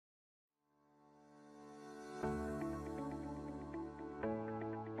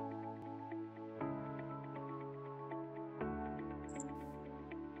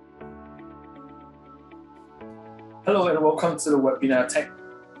Hello and welcome to the webinar Tech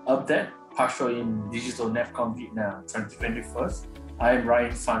Update, partial in Digital Nepcon Vietnam 2021. I am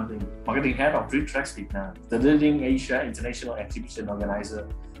Ryan Fan, Marketing Head of Dream Tracks Vietnam, the leading Asia International Exhibition Organizer.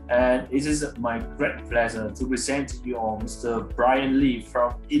 And it is my great pleasure to present to you all Mr. Brian Lee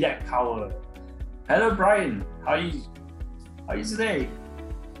from EDAC Power. Hello Brian, how are you today?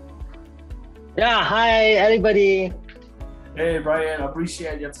 Yeah, hi everybody. Hey Brian, I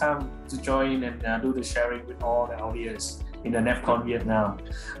appreciate your time to join and do the sharing with all the audience in the Nepcon Vietnam.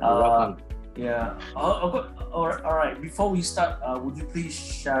 Welcome. Yeah. All right. Before we start, would you please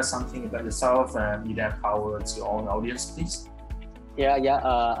share something about yourself and EDAC Power to all the audience, please?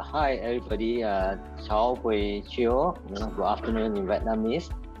 Hi everybody. Chào buổi chiều. Good afternoon in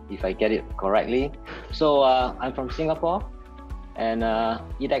Vietnamese, if I get it correctly. So I'm from Singapore, and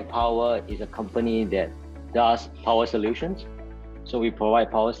EDAC Power is a company that does power solutions. So we provide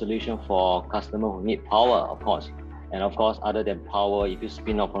power solution for customers who need power, of course. And of course, other than power, if you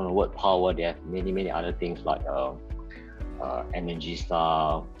spin off from the word power, they have many other things like energy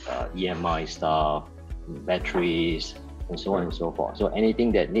stuff, EMI stuff, batteries, and so on and so forth. So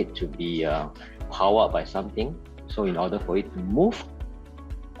anything that needs to be powered by something, so in order for it to move,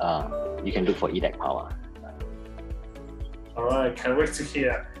 you can look for EDAC Power. All right, can't wait to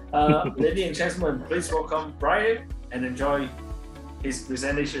hear. Ladies and gentlemen, please welcome Brian and enjoy his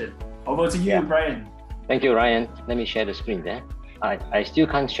presentation. Over to you, Brian. Thank you, Ryan. Let me share the screen there. I still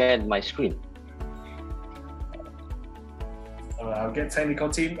can't share my screen. I'll get technical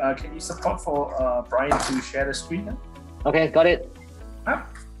team. Can you support for Brian to share the screen now? Okay, got it.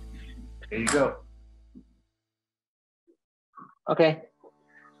 There you go. Okay.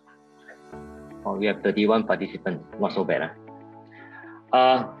 Oh, we have 31 participants. Not so bad.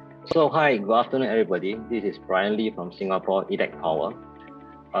 So hi, good afternoon everybody. This is Brian Lee from Singapore EDAC Power.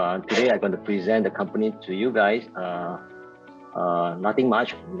 Today I'm going to present the company to you guys. Nothing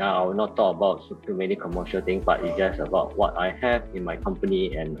much. Now I will not talk about too many commercial things, but it's just about what I have in my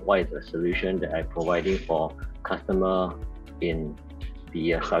company and what is the solution that I'm providing for customer in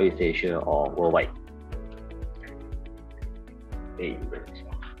the Southeast Asia or worldwide. Okay.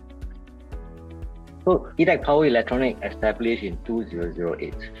 So EDAC Power Electronics established in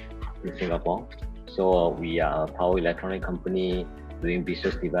 2008 in Singapore. So we are a power electronic company doing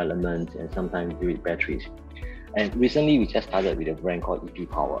business development and sometimes do with batteries. And recently we just started with a brand called EP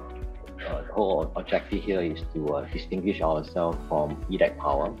Power. The whole objective here is to distinguish ourselves from EDAC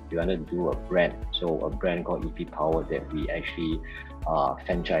Power. We want to do a brand, so a brand called EP Power that we actually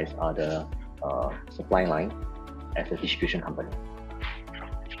franchise other supply line as a distribution company.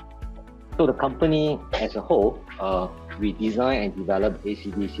 So the company as a whole, we design and develop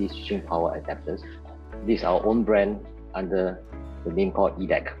AC/DC switching power adapters. This is our own brand under the name called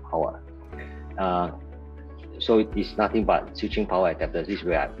EDAC Power. So it's nothing but switching power adapters. This is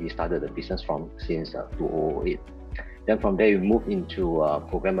where we started the business from since 2008. Then from there, we moved into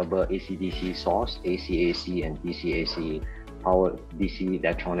programmable AC/DC source, AC/AC and DC/AC, power DC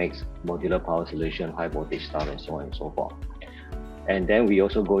electronics, modular power solution, high voltage stuff, and so on and so forth. And then we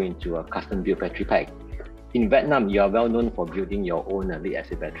also go into a custom built battery pack. In Vietnam, you are well known for building your own lead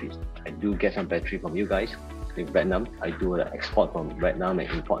acid batteries. I do get some battery from you guys in Vietnam. I do export from Vietnam and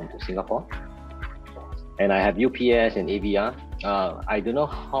import into Singapore. And I have UPS and AVR. I don't know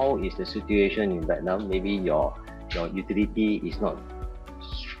how is the situation in Vietnam. Maybe your utility is not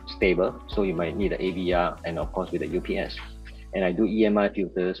stable, so you might need an AVR and of course with the UPS. And I do EMI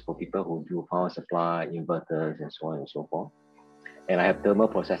filters for people who do power supply, inverters, and so on and so forth. And I have thermal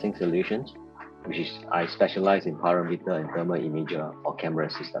processing solutions, which is I specialize in parameter and thermal imager or camera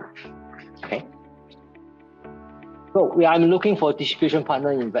system. Okay. So I'm looking for a distribution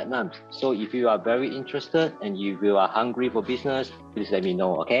partner in Vietnam. So if you are very interested and if you are hungry for business, please let me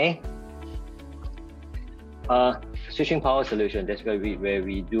know. Okay. Switching power solution. That's where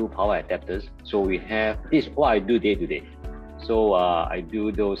we do power adapters. So we have this what I do day to day. So I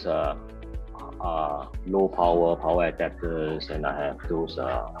do those low power adapters, and I have those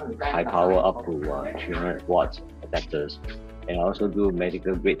high power up to 300 watts adapters, and I also do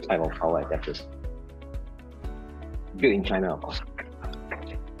medical grade type of power adapters built in China, of course.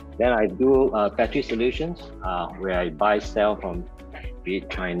 Then I do battery solutions where I buy sell from be it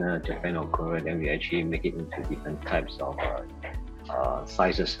China, Japan, or Korea. Then we actually make it into different types of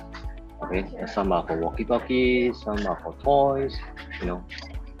sizes. Okay, and some are for walkie-talkies, some are for toys, you know.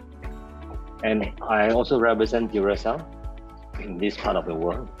 And I also represent Duracell in this part of the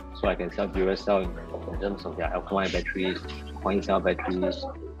world. So I can sell Duracell in terms of their alkaline batteries, coin cell batteries.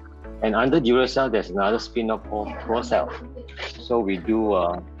 And under Duracell, there's another spin-off called ProCell. So we do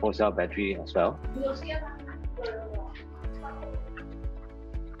ProCell battery as well.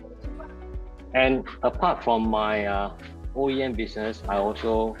 And apart from my OEM business, I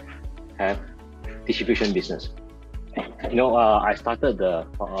also have distribution business. I started the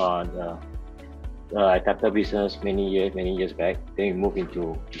adapter business many years back. Then we moved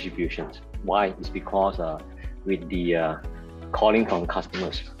into distributions. Why? It's because with the calling from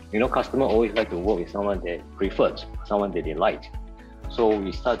customers. Customer always like to work with someone they preferred, someone that they like. So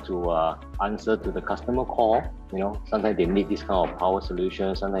we start to answer to the customer call. Sometimes they need this kind of power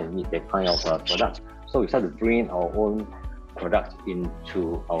solution, sometimes they need that kind of product. So we start to bring our own products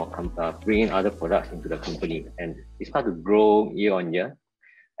into our bringing other products into the company, and it started to grow year on year.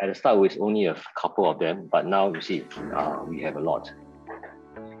 At the start, it was only a couple of them, but now you see we have a lot.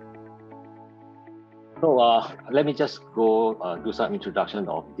 So let me just go do some introduction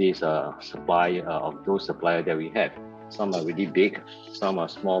of this supply of those suppliers that we have. Some are really big, some are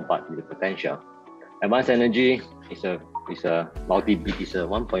small but with the potential. Advanced Energy is a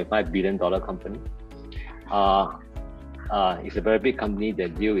 $1.5 billion company. It's a very big company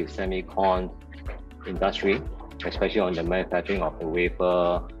that deals with semicon industry, especially on the manufacturing of the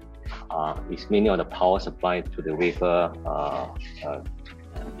wafer. It's mainly on the power supply to the wafer,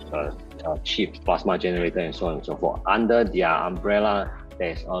 chip, plasma generator, and so on and so forth. Under their umbrella,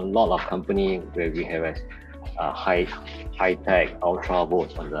 there's a lot of companies where we have high-tech,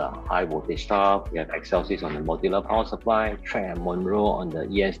 ultra-volts on the high voltage stuff. We have Excelsis on the modular power supply, Track and Monroe on the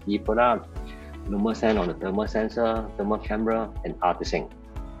ESD product, Lumasen on the thermal sensor, thermal camera, and Artisync.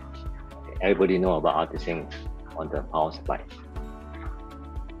 Everybody know about Artisync on the power supply.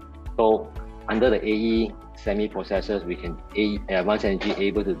 So under the AE semi-processors, Advanced Energy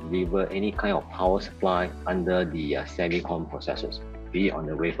able to deliver any kind of power supply under the semicon processors, be it on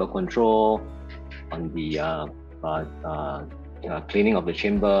the wafer control, on the cleaning of the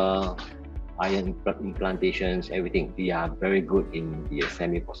chamber, ion implantations, everything. We are very good in the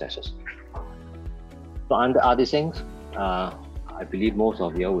semi-processors. So under Artisync, I believe most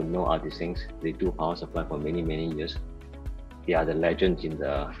of you will know Artisync. They do power supply for many years. They are the legends in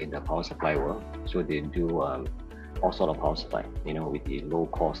the power supply world. So they do all sort of power supply, with the low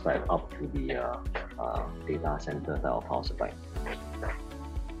cost type up to the data center type of power supply.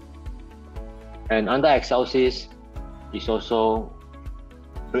 And under Excelsis,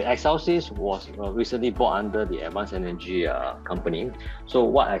 Excelsis was recently bought under the Advanced Energy company. So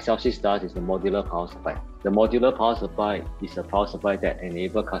what Excelsis does is the modular power supply. The modular power supply is a power supply that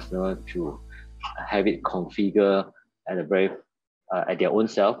enables customers to have it configured at their own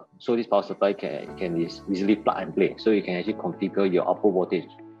self. So this power supply can easily plug and play. So you can actually configure your output voltage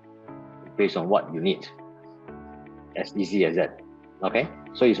based on what you need. As easy as that. Okay,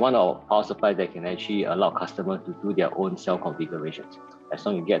 so it's one of our power supply that can actually allow customers to do their own cell configurations. As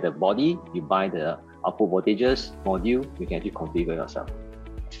long as you get the body, you buy the output voltages module, you can actually configure yourself.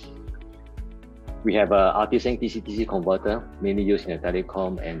 We have a Artisync DC-DC converter, mainly used in the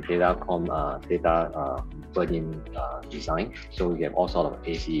telecom and data burn-in design. So we have all sort of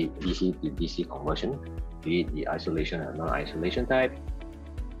AC, DC to DC conversion, be it the isolation and non-isolation type.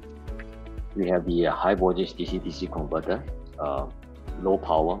 We have the high voltage DC-DC converter, low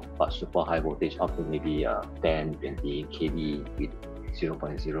power but super high voltage, up to maybe 10, 20 kV with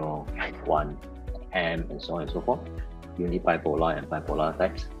 0.01 amp and so on and so forth. Unibipolar and bipolar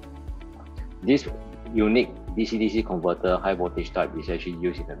types. This unique DC-DC converter high voltage type is actually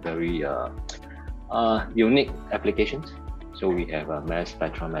used in a very unique applications. So we have mass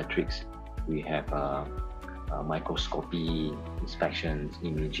spectrometrics, we have microscopy, inspections,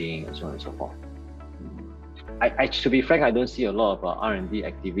 imaging, and so on and so forth. To be frank, I don't see a lot of R&D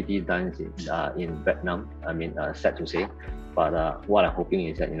activity done in Vietnam. Sad to say, but what I'm hoping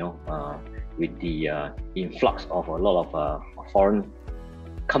is that with the influx of a lot of foreign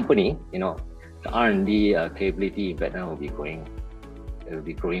company, the R&D capability in Vietnam will be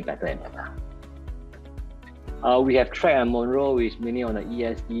growing better and better. We have Track and Monroe, which is mainly on the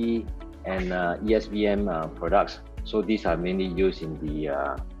ESD and ESVM products. So these are mainly used in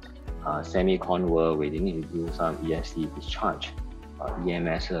the semicon world, where they need to do some ESD discharge,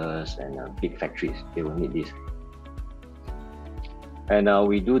 EMSs and big factories, they will need this. And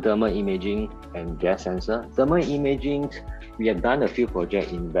we do thermal imaging and gas sensor. Thermal imaging, we have done a few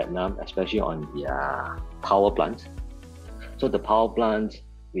projects in Vietnam, especially on the power plants. So the power plants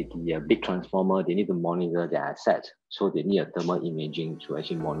with the big transformer, they need to monitor their assets. So they need a thermal imaging to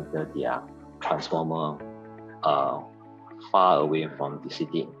actually monitor their transformer far away from the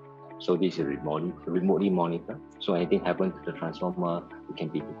city. So this is remotely monitor. So anything happens to the transformer, it can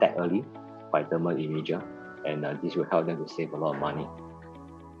be detected early by thermal imager, and this will help them to save a lot of money.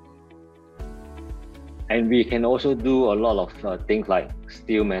 And we can also do a lot of things like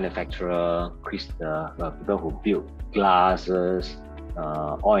steel manufacturer, people who build glasses,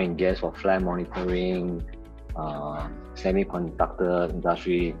 oil and gas for flame monitoring, semiconductor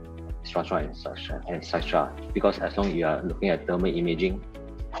industry, etc. Because as long as you are looking at thermal imaging,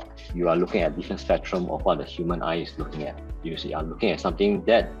 you are looking at different spectrum of what the human eye is looking at. You are looking at something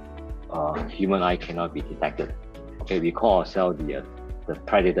that human eye cannot be detected. Okay, we call ourselves the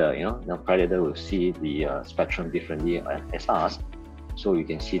predator. The predator will see the spectrum differently as us, so you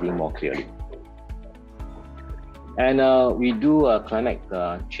can see it more clearly. And we do a climate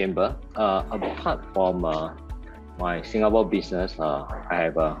chamber. Apart from my Singapore business, I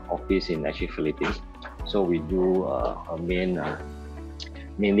have an office in actually Philippines. So we do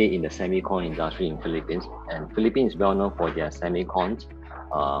mainly in the semicon industry in Philippines. And Philippines is well known for their semicons.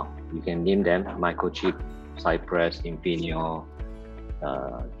 You can name them: Microchip, Cypress, Infineon,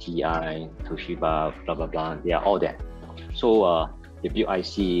 TI, Toshiba, blah blah blah. They are all there. So they build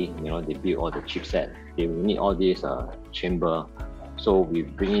IC, they build all the chipset. They will need all these chamber. So we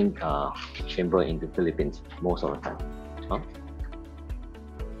bring in chamber into Philippines most of the time.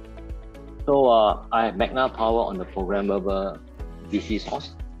 So I have Magna Power on the programmable DC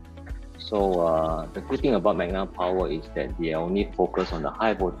source. So the good thing about Magna Power is that they are only focused on the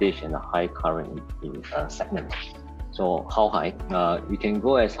high voltage and the high current in segment. So how high? We can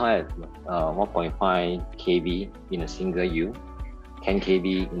go as high as 1.5 kV in a single U, 10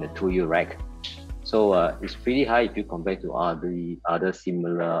 kV in a 2U rack. So it's pretty high if you compare to other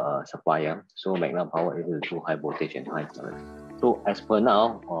similar supplier. So Magna Power is able to do high voltage and high current. So as per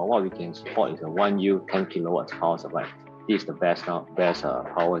now, what we can support is a 1U 10 kilowatts power supply. This is the best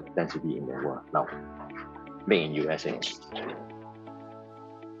power density in the world now, made in USA.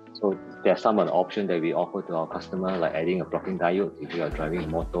 So there are some of the options that we offer to our customer, like adding a blocking diode if you are driving a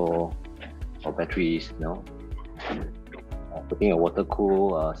motor or batteries, putting a water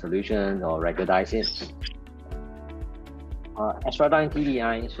cool solution or regularize it. Extra line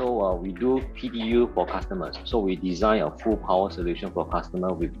TDI, so we do PDU for customers. So we design a full power solution for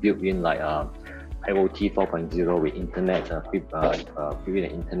customer with built-in like IoT 4.0 with internet, built-in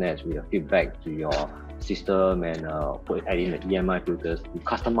internet with a feedback to your system and add in the EMI filters. We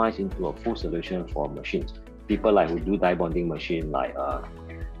customize into a full solution for machines. People like who do die bonding machine like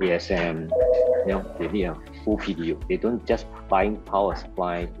ASM, they need a full PDU. They don't just buy power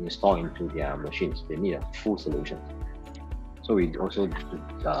supply install into their machines. They need a full solution. So we also do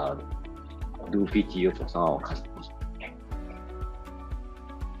PTU for some of our customers.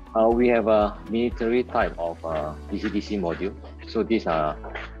 We have a military type of DC-DC module. So these are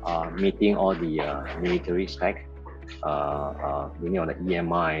meeting all the military spec, meaning on the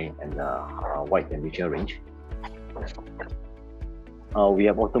EMI and the wide temperature range. We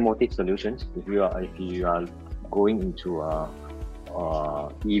have automotive solutions. If you are going into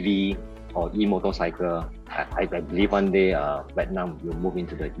EV or e-motorcycle, I believe one day Vietnam will move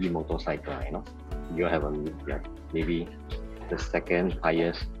into the e-motorcycle. You have maybe the second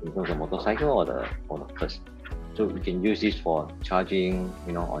highest in terms of motorcycle or the first. So we can use this for charging,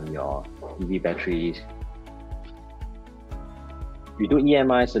 on your EV batteries. We do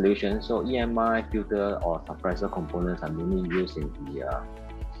EMI solutions. So EMI filter or suppressor components are mainly used in the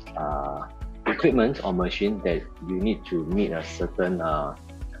equipment or machine that you need to meet a certain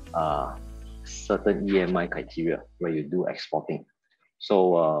EMI criteria where you do exporting.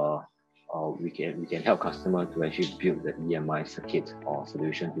 So we can help customer to actually build the EMI circuit or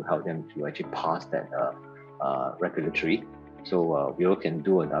solution to help them to actually pass that regulatory. So we also can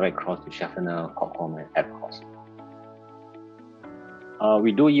do a direct cross to Schaffner, Qualcomm, and Epcos.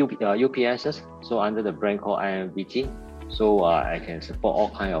 We do UPSs, so under the brand called IMVT. So I can support all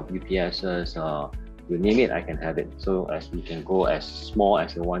kind of UPSs. You name it, I can have it. So as we can go as small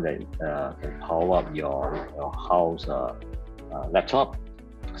as the one that can power up your house laptop.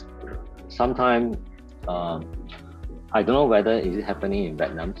 Sometimes I don't know whether is it happening in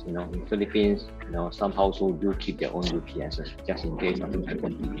Vietnam. In Philippines, some households do keep their own UPSs just in case something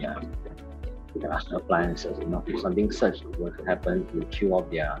happens to their appliances. If something such were to happen, to kill off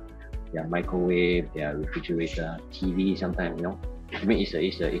their microwave, their refrigerator, TV. Sometimes, I mean,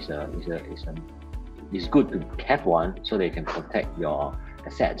 it's good to have one so they can protect your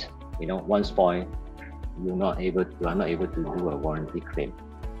assets. One spoil, you are not able to do a warranty claim.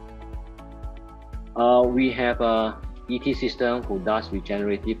 We have a ET system who does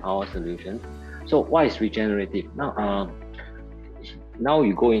regenerative power solution. So what is regenerative? Now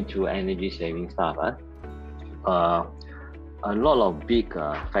you go into energy saving stuff. A lot of big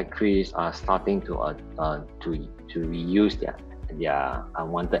factories are starting to reuse their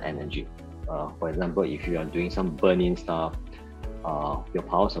unwanted energy. for example, if you are doing some burning stuff, your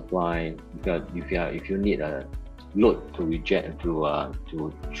power supply, if you need a load to reject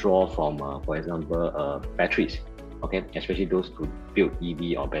to draw from, for example, batteries, okay, especially those to build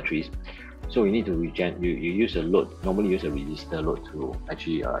EV or batteries. So you need to regen. You use a load. Normally use a resistor load to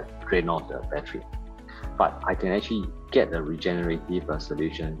actually drain off the battery. But I can actually get a regenerative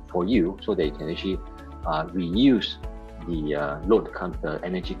solution for you, so that you can actually reuse the the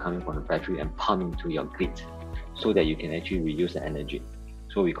energy coming from the battery and pump into your grid, so that you can actually reuse the energy.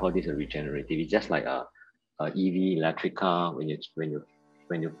 So we call this a regenerative. It's just like a EV electric car. When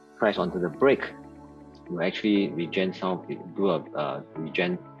you press onto the brake, you actually regen some, do a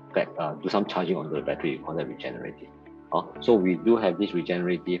regen back, do some charging onto the battery. You call that regenerative. So we do have this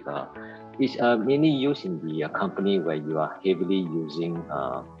regenerative. It's mainly used in the company where you are heavily using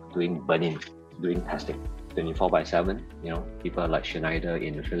doing burning, doing testing 24/7. People like Schneider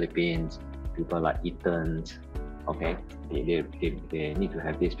in the Philippines, people like Eaton's. Okay, they need to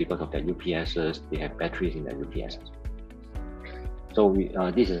have this because of their UPSs. They have batteries in their UPSs. So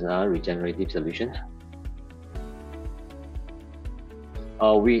this is a regenerative solution.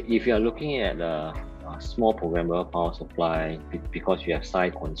 If you are looking at a small programmable power supply, because you have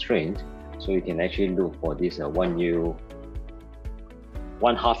size constraints, so you can actually look for this 1U,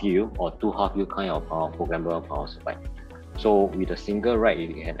 1/2 U or 2/2 U kind of programmable power supply. So with a single rack,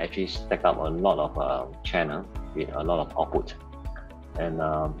 you can actually stack up a lot of channel with a lot of output, and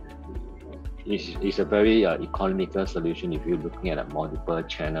it's a very economical solution if you're looking at a multiple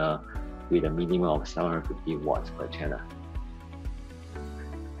channel with a minimum of 750 watts per channel.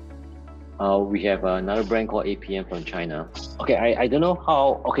 We have another brand called APM from China. Okay, I don't know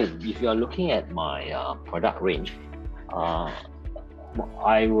how, okay, if you are looking at my product range,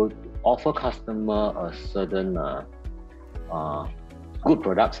 I would offer customer a certain good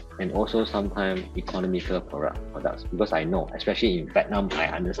products and also sometimes economical products, because I know, especially in Vietnam, I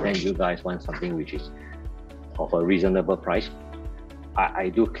understand you guys want something which is of a reasonable price. I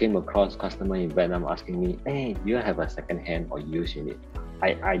do came across customer in Vietnam asking me, hey, do you have a second-hand or used unit?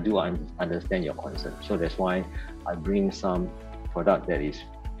 I do understand your concern, so that's why I bring some product that is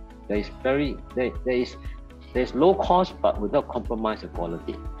low cost but without compromise the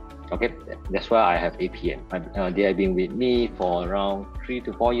quality. Okay, that's why I have APM. They have been with me for around 3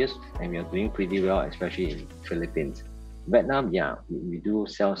 to 4 years, and we are doing pretty well, especially in Philippines. Vietnam, yeah, we do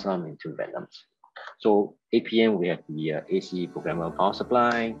sell some into Vietnam. So APM, we have the AC programmable power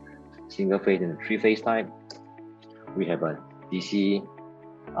supply, single phase and 3-phase type. We have a DC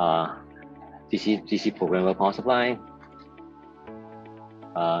programmable power supply.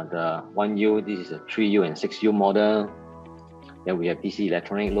 The 1U, this is a 3U and 6U model. Then we have DC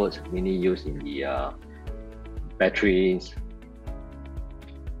electronic loads, mainly used in the batteries.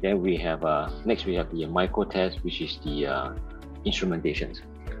 Then we have next we have the micro test, which is the instrumentations,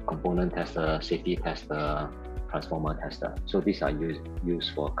 component tester, safety tester, transformer tester. So these are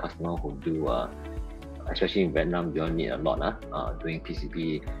used for customers who do, especially in Vietnam, you all need a lot, doing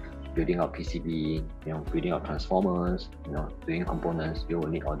PCB, building out PCB, building out transformers, doing components. You will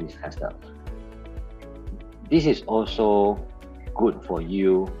need all these testers. This is also good for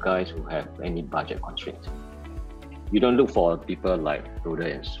you guys who have any budget constraints. You don't look for people like Roder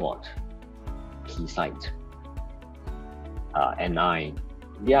and Swart, Keysight, NI.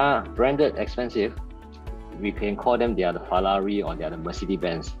 They are branded expensive. We can call them, they are the Ferrari or they are the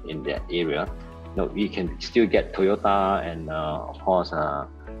Mercedes-Benz in that area. We can still get Toyota and of course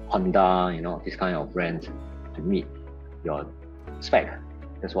Honda, this kind of brands to meet your spec.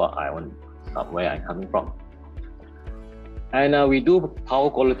 That's what I want, where I'm coming from. And we do power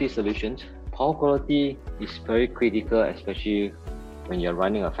quality solutions. Power quality is very critical, especially when you're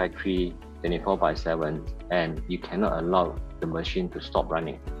running a factory 24/7 and you cannot allow the machine to stop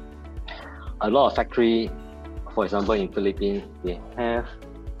running. A lot of factory, for example, in Philippines, they have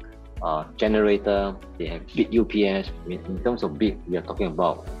generator, they have big UPS. In terms of big, we are talking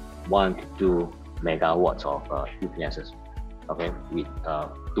about 1 to 2 megawatts of UPSs, okay, with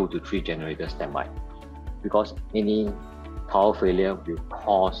 2 to 3 generators standby. Because any power failure will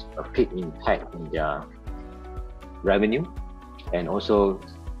cause a big impact in their revenue, and also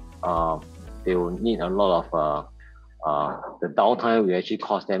they will need a lot of the downtime will actually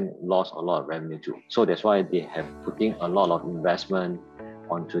cause them loss a lot of revenue too. So that's why they have putting a lot of investment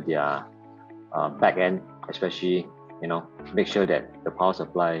onto their back end, especially make sure that the power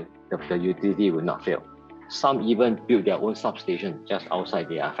supply, the utility will not fail. Some even build their own substation just outside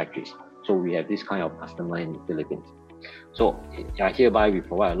their factories. So we have this kind of customer in the Philippines. So hereby we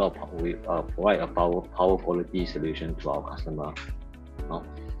provide a power quality solution to our customer.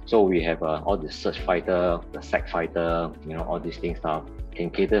 So we have all the surge fighter, the sec fighter, all these things now can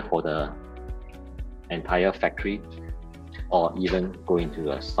cater for the entire factory, or even go into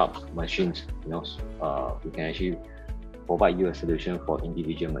the sub machines. We can actually provide you a solution for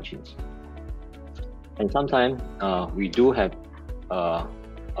individual machines. And sometimes we do have a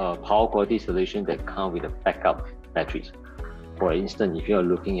power quality solution that come with a backup batteries. For instance, if you are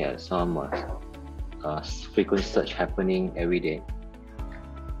looking at some frequent surge happening every day,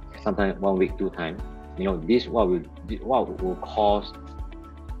 sometimes 1 week, 2 times, this will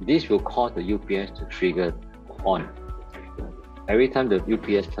cause the UPS to trigger on. Every time the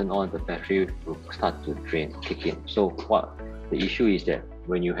UPS turn on, the battery will start to drain, kick in. So what the issue is that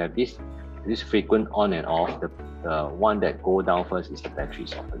when you have this frequent on and off, the one that go down first is the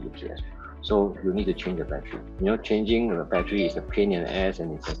batteries of the UPS. So you need to change the battery. Changing the battery is a pain in the ass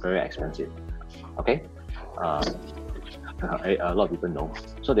and it's very expensive. Okay, a lot of people know.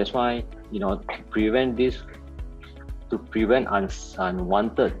 So that's why to prevent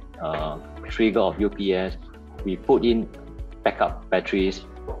unwanted trigger of UPS, we put in backup batteries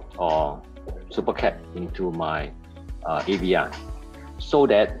or supercap into my AVR, so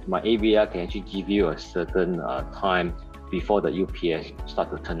that my AVR can actually give you a certain time before the UPS start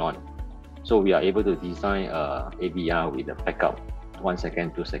to turn on. So we are able to design AVR with a backup 1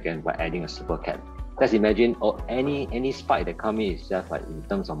 second, 2 seconds by adding a supercap. Let's imagine any spike that comes in is just like in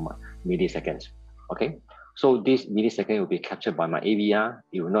terms of milliseconds. Okay, so this millisecond will be captured by my AVR.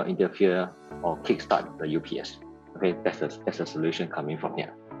 It will not interfere or kickstart the UPS. Okay, that's a solution coming from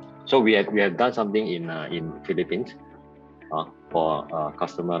here. So we have done something in Philippines for a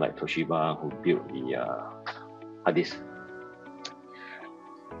customer like Toshiba who built the hard disk.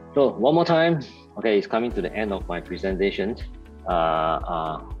 So one more time, okay, it's coming to the end of my presentation.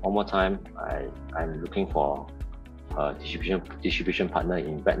 One more time, I'm looking for a distribution partner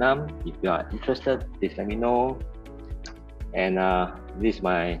in Vietnam. If you are interested, please let me know. And this is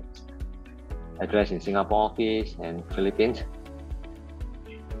my address in Singapore office and Philippines.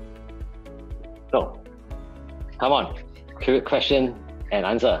 So, come on, question and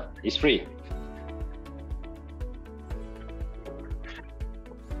answer. It's free.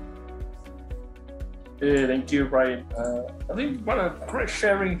 Thank you, Brian. I think what a great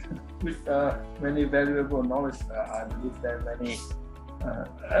sharing with many valuable knowledge. I believe there are many.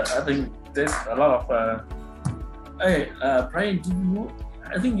 I think there's a lot of. Brian,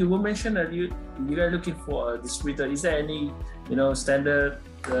 I think you will mention that you guys looking for a distributor. Is there any standard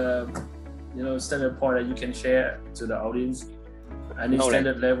standard point that you can share to the audience? Any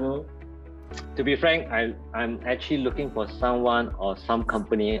standard level? To be frank, I'm actually looking for someone or some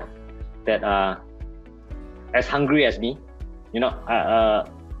company that are as hungry as me.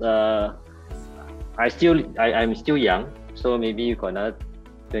 I'm still young, so maybe you got another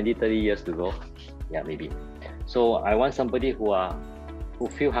 20-30 years to go. Yeah, maybe. So I want somebody who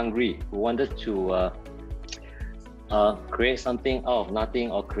feel hungry, who wanted to create something out of nothing,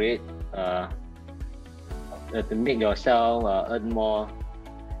 or create to make yourself earn more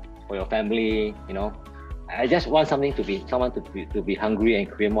for your family. I just want someone to be hungry and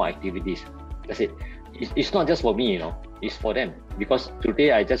create more activities. That's it. It's not just for me, it's for them. Because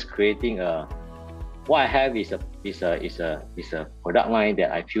today I just creating what I have is a product line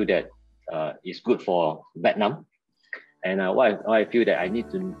that I feel that is good for Vietnam. And what I feel that I need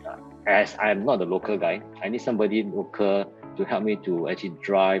to, as I'm not the local guy, I need somebody local to help me to actually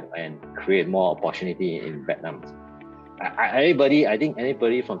drive and create more opportunity in Vietnam. I think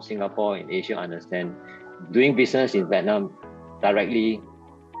anybody from Singapore in Asia understand doing business in Vietnam directly,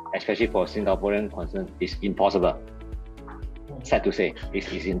 especially for Singaporean concern, is impossible. Sad to say,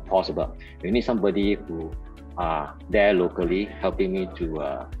 it's impossible. You need somebody who are there locally, helping me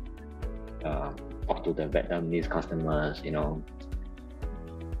to talk to the Vietnamese customers, Then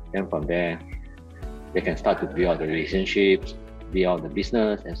from there, they can start to build out the relationships, build out the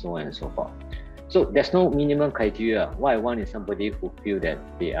business, and so on and so forth. So there's no minimum criteria. What I want is somebody who feel that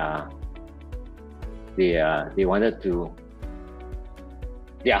they are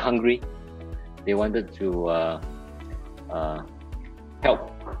hungry. They wanted to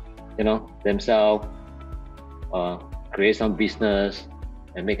help, themselves, create some business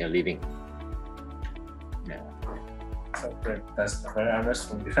and make a living. Yeah. Okay, that's very honest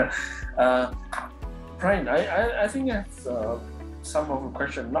from you. Brian, I think I have some of the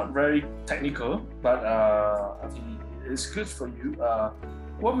question, not very technical, but I think it's good for you.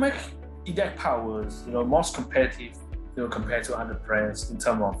 What makes EDAC Powers, most competitive, compared to other brands in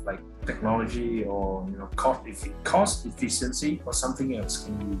terms of like technology or cost efficiency or something else?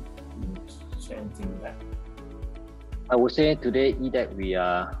 Can you share anything with that? I would say today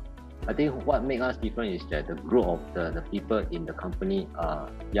EDAC I think what makes us different is that the group of the people in the company are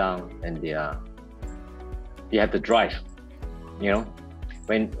young and they have the drive. You know,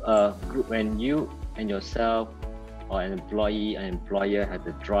 when you and yourself or an employee, an employer have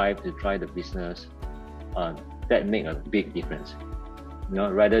the drive to drive the business, that make a big difference. You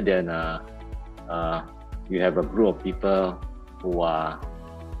know, rather than you have a group of people who are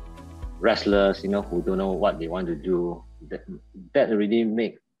restless, you know, who don't know what they want to do. That really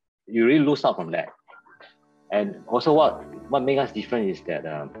you really lose out from that. And also what makes us different is that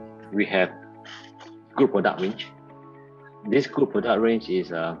we have group product range. This group product range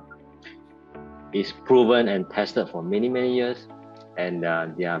is proven and tested for many years, and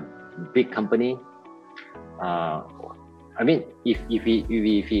they are big company. I mean, if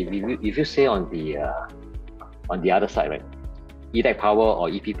you say on the other side, right, EDAC Power or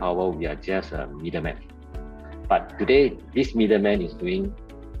EP Power, we are just a middleman. But today, this middleman is doing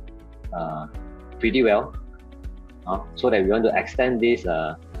pretty well, so that we want to extend this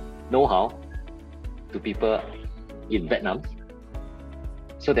know-how to people in Vietnam,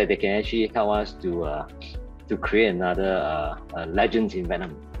 so that they can actually help us to create another legends in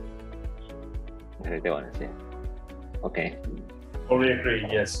Vietnam. Okay, that's what I say. Okay. Totally agree.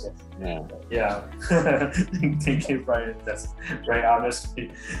 Yes. Yeah. Thank you, Brian. That's very honest.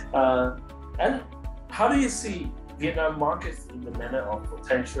 And how do you see Vietnam market in the manner of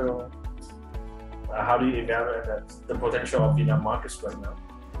potential? How do you evaluate the potential of Vietnam markets right now?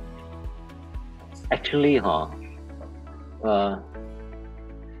 Actually,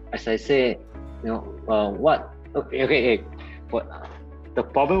 as I say, you know, the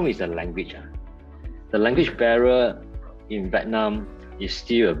problem is the language. The language barrier in Vietnam is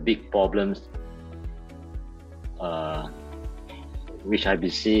still a big problem, which I've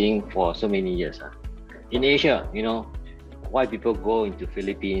been seeing for so many years. In Asia, you know, why people go into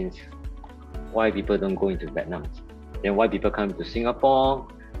Philippines, why people don't go into Vietnam, then why people come to Singapore,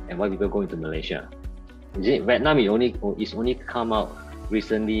 and why people go into Malaysia. Vietnam is only come out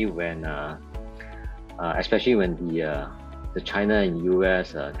recently when, especially when the China and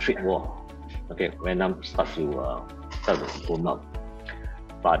US trade war, okay, Vietnam start to boom up.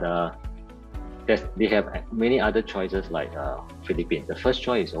 But they have many other choices like Philippines. The first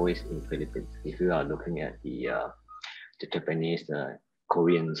choice is always in Philippines. If you are looking at the Japanese, the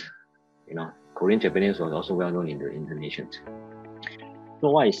Koreans, you know, Korean Japanese was also well known in the Indonesians. So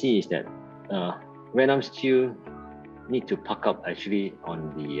what I see is that Vietnam still need to pack up actually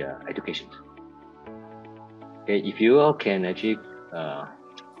on the education. Okay, if you can actually,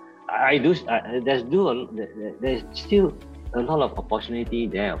 there's still a lot of opportunity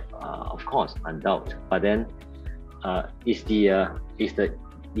there, of course, undoubted. But then, it's the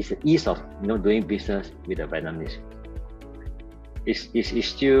ease of, you know, doing business with the Vietnamese. It's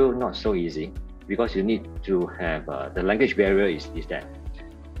still not so easy because you need to have the language barrier is that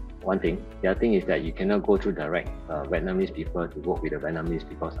one thing. The other thing is that you cannot go through direct Vietnamese people to work with the Vietnamese,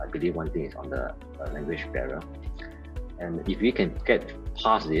 because I believe one thing is on the language barrier. And if we can get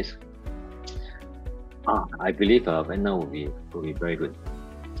past this, I believe Vietnam will be very good.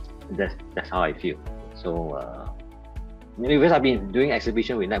 That's how I feel. So because I've been doing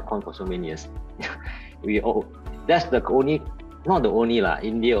exhibition with Nepcon for so many years, that's the only, not the only lah.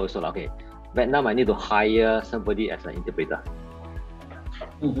 India also, okay. Vietnam, I need to hire somebody as an interpreter.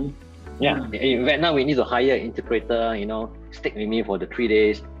 Mm-hmm. Yeah, in Vietnam we need to hire an interpreter. You know, stick with me for the 3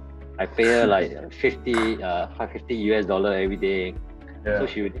 days. I pay her like $50 US every day. Yeah. So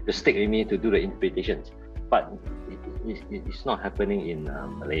she would stick with me to do the interpretations. But it's not happening in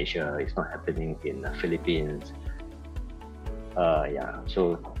Malaysia. It's not happening in the Philippines. Yeah.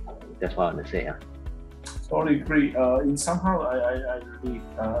 So that's what I want to say. Totally agree. In somehow I really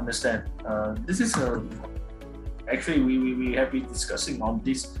understand. This is actually we have been discussing on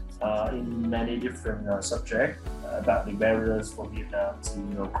this in many different subjects about the barriers for Vietnam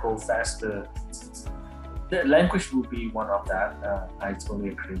to grow faster. The language will be one of that. I totally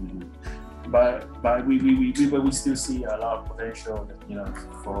agree with you. But we still see a lot of potential,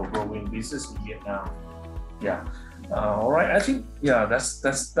 for growing business in Vietnam. Yeah. All right. I think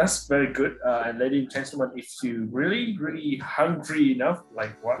that's very good. And ladies and gentlemen, if you really hungry enough,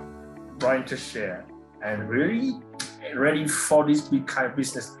 like what Brian just shared, and really ready for this big kind of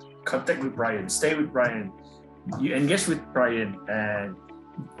business, contact with Brian. Stay with Brian. You engage with Brian, and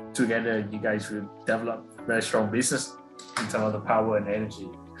together you guys will develop very strong business in terms of the power and energy.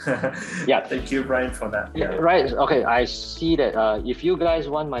 Yeah. Thank you, Brian, for that. Yeah. Right. Okay. I see that. If you guys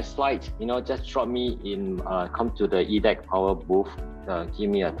want my slides, just drop me in. Come to the EDAC Power booth. Give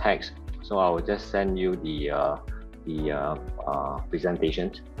me a text. So I will just send you the the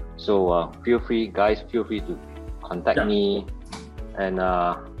presentations. So feel free, guys, feel free to contact me, and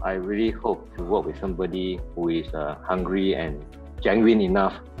I really hope to work with somebody who is hungry and genuine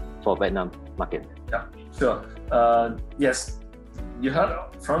enough for Vietnam market. Yeah, sure. Yes, you heard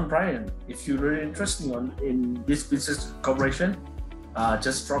from Brian. If you're really interested in this business cooperation,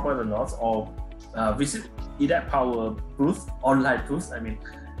 just drop by the note or visit EDAP Power booth, online booth,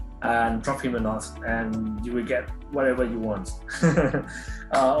 and drop him a note, and you will get whatever you want.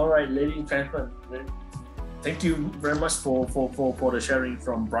 All right, ladies and gentlemen, thank you very much for the sharing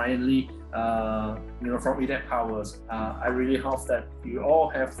from Brian Lee, from EDAP Powers. I really hope that you all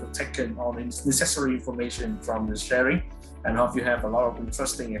have taken all the necessary information from the sharing, and hope you have a lot of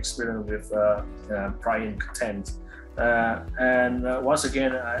interesting experience with Brian content. Once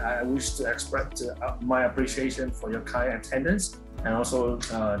again, I wish to express my appreciation for your kind attendance and also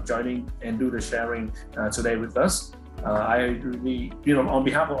joining and do the sharing today with us. I really, on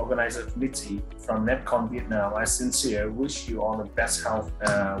behalf of the organizer committee from Nepcon Vietnam, I sincerely wish you all the best health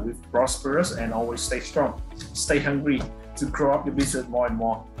with prosperous and always stay strong, stay hungry to grow up the business more and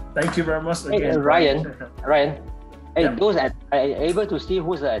more. Thank you very much again. Hey, Ryan. Hey, those are you able to see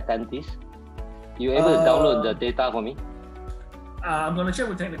who's the attendees? You able to download the data for me? I'm gonna check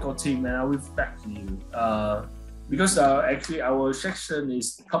with technical team and I will get back to you. Because actually our section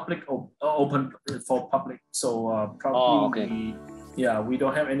is public open for public, so probably we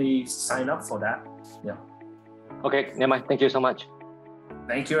don't have any sign up for that. Yeah. Okay, never mind. Thank you so much.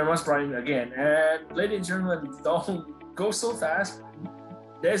 Thank you very much, Brian, again. And ladies and gentlemen, don't go so fast.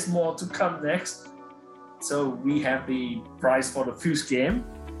 There's more to come next. So we have the prize for the Fuse game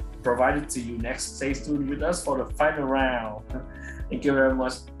provided to you next. Stay tuned with us for the final round. Thank you very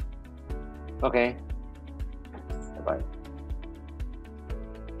much. Okay. Bye.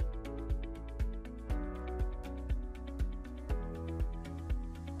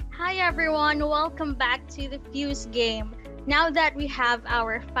 Hi everyone, welcome back to the Fuse game. Now that we have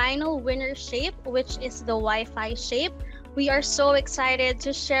our final winner shape, which is the Wi-Fi shape, we are so excited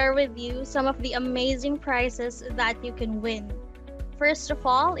to share with you some of the amazing prizes that you can win. First of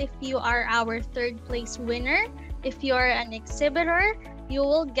all, if you are our third place winner, if you are an exhibitor, you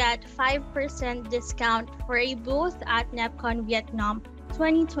will get 5% discount for a booth at Nepcon Vietnam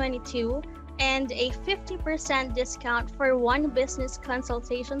 2022 and a 50% discount for one business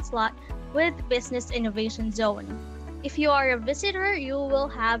consultation slot with Business Innovation Zone. If you are a visitor, you will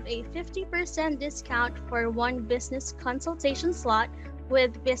have a 50% discount for one business consultation slot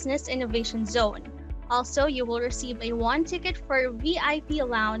with Business Innovation Zone. Also, you will receive a one ticket for VIP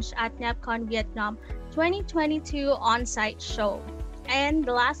lounge at Nepcon Vietnam 2022 on-site show. And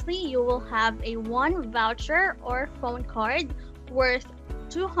lastly, you will have a one voucher or phone card worth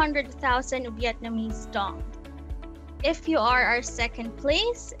 200,000 Vietnamese dong. If you are our second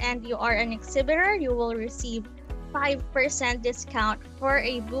place and you are an exhibitor, you will receive 5% discount for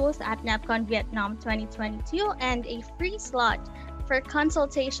a booth at Nepcon Vietnam 2022 and a free slot for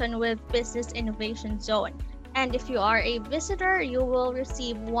consultation with Business Innovation Zone. And if you are a visitor, you will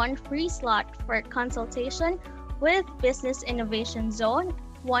receive one free slot for consultation with Business Innovation Zone,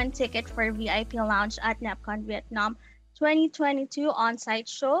 one ticket for VIP lounge at Nepcon Vietnam 2022 on-site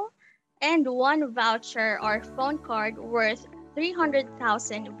show, and one voucher or phone card worth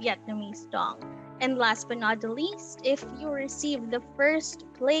 300,000 Vietnamese dong. And last but not the least, if you receive the first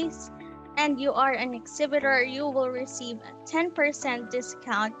place and you are an exhibitor, you will receive a 10%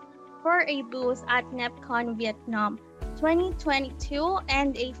 discount for a booth at Nepcon Vietnam 2022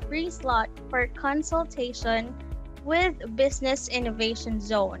 and a free slot for consultation with Business Innovation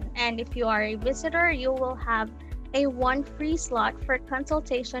Zone. And if you are a visitor, you will have a one free slot for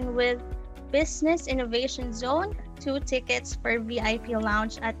consultation with Business Innovation Zone, two tickets for VIP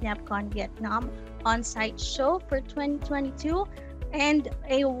lounge at Nepcon Vietnam on-site show for 2022, and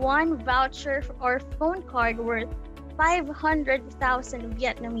a one voucher or phone card worth 500,000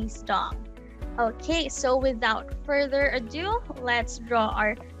 Vietnamese dong. Okay, so without further ado, let's draw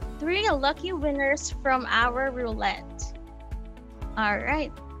our three lucky winners from our roulette. All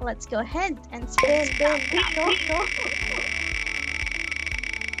right, let's go ahead and spin.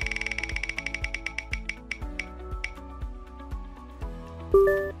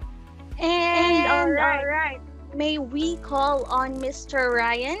 And all right, may we call on Mr.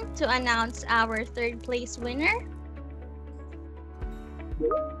 Ryan to announce our third place winner?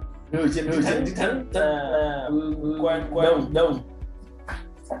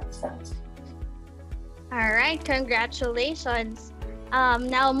 All right, congratulations.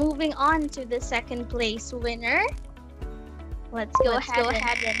 Now moving on to the second place winner. Let's go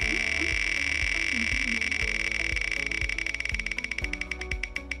ahead.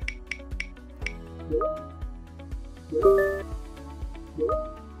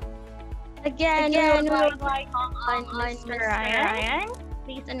 Again, we would like to call on Mr. Ryan.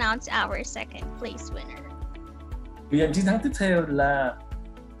 Please announce our second place winner. Người nhận chiến thắng tiếp theo là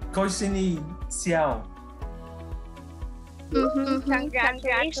Koisini Xiao.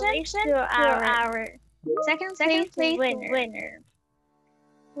 Congratulations to our second place winner.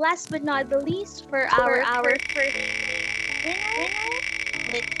 Last but not the least, for our first winner,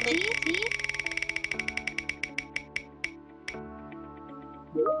 let's see.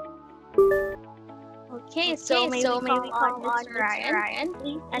 Okay, so may we call on Mr. Ryan.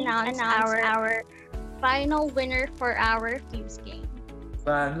 Please announce our final winner for our Fuse game.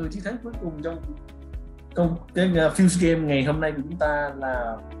 Và người chiến thắng cuối cùng trong cái Fuse game ngày hôm nay của chúng ta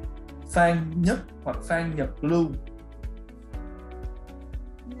là Phan Nhất hoặc Phan Nhật Lưu.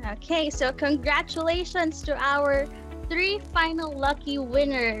 Okay, so congratulations to our 3 final lucky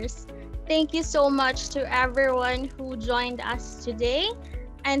winners. Thank you so much to everyone who joined us today.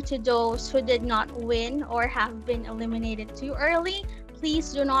 And to those who did not win or have been eliminated too early,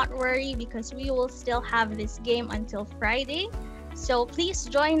 please do not worry because we will still have this game until Friday. So please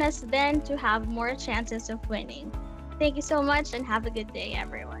join us then to have more chances of winning. Thank you so much and have a good day,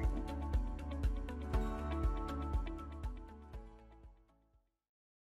 everyone.